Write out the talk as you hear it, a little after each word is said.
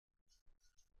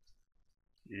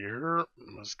Yep.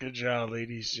 What's good, y'all,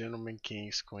 ladies, gentlemen,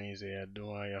 kings, queens? How y'all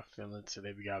doing? How y'all feeling?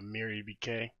 Today we got Mir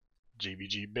Ebk,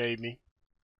 GBG baby.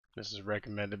 This is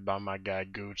recommended by my guy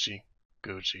Gucci.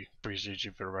 Gucci, appreciate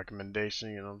you for the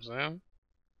recommendation. You know what I'm saying?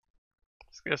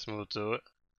 Let's get smooth to it.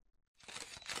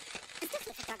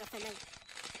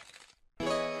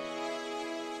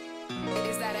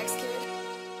 Is that X kid?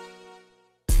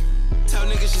 Tell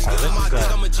niggas just get on my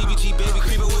dick, I'm a GBG baby,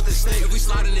 creepin' with the snake. If we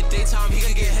slide in the daytime, he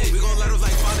can get hit. We gon' let him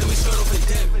like father, we straight off and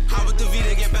dip. How with the V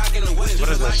to get back in the whip? What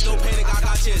is that no shit? panic, I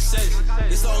got you sense.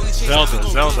 It's the only change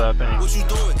Zelda, I think. What you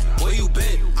doing? Where you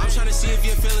been? I'm trying to see if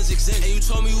your feelings exist. And you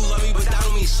told me you love me, but that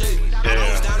don't mean shit. I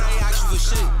was down, I ain't ask you for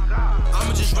shit.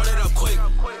 I'ma just run it up quick.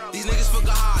 These niggas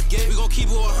forgot how I get. We gon' keep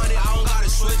it 100, I don't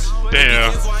gotta switch.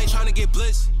 Damn. I ain't trying to get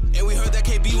blitzed. And we heard that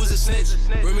KB was a snitch.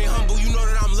 Remain humble, you know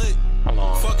that I'm lit.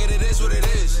 Fuck it, it is what it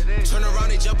is. Turn around,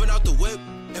 they jumping out the whip.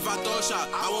 If I throw a shot,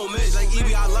 I won't miss. Like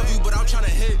Evie, I love you, but I'm trying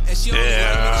to hit. And she only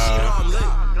like me 'cause she know I'm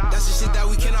lit. That's the shit that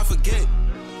we cannot forget.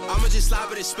 I'ma just slap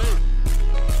it and spin.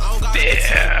 I don't got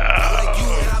I like you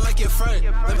and I like your friend.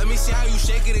 Let me see how you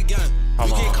shake it again.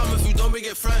 You can't come if you don't make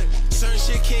it friend. Certain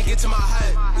shit can't get to my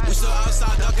head. We still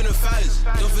outside ducking the feds.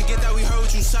 Don't forget that we heard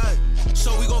what you said.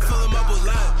 So we gon' fill him up with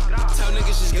lead. Tell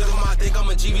niggas just get on my dick. I'm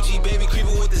a GBG baby,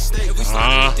 creepin' with the stick. If we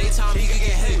slide in the daytime, he can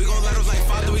get hit. We gon' let him like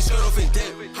father, we straight off and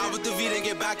dip. How with the V, then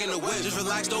get back in the whip. Just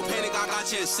relax, don't panic, I got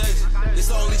you at 6. This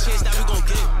the only chance that we gon'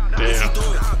 get. What you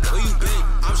doing? Where you been?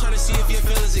 I'm trying to see if your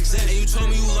feelings exist. And you told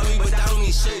me you love me, but that don't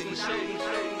mean shit.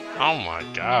 Oh my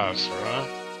gosh,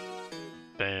 bro.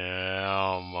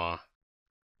 Damn.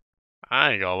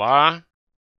 I ain't gonna lie.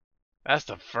 That's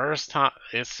the first time.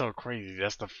 It's so crazy.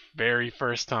 That's the very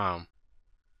first time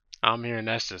I'm hearing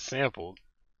that shit sampled.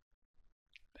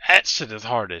 That shit is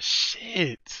hard as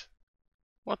shit.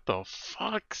 What the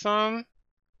fuck, son?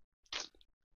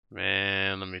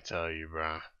 Man, let me tell you,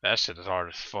 bro. That shit is hard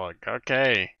as fuck.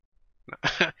 Okay.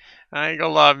 I ain't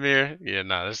gonna lie, Mir. Yeah,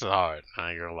 nah, this is hard.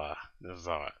 I ain't gonna lie. This is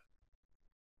hard.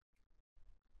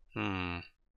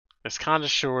 It's kind of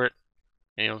short.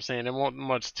 You know what I'm saying? There wasn't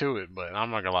much to it, but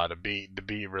I'm not gonna lie. The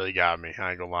beat really got me.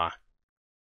 I ain't gonna lie.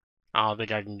 I don't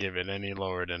think I can give it any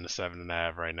lower than the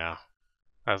 7.5 right now.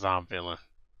 That's how I'm feeling.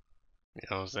 You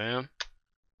know what I'm saying?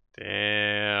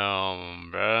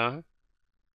 Damn, bruh.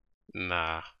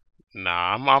 Nah,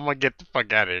 I'm gonna get the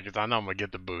fuck out of here because I know I'm gonna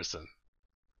get the boosting.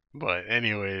 But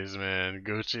anyways, man,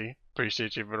 Gucci,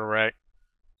 appreciate you for the rec.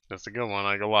 That's a good one.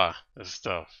 I ain't gonna lie. That's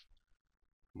tough.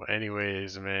 But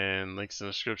anyways, man, links in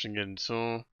the description getting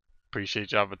soon.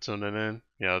 Appreciate y'all for tuning in.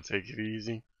 Y'all take it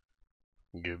easy.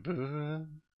 Goodbye.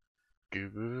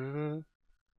 Goodbye.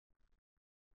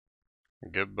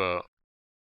 Goodbye.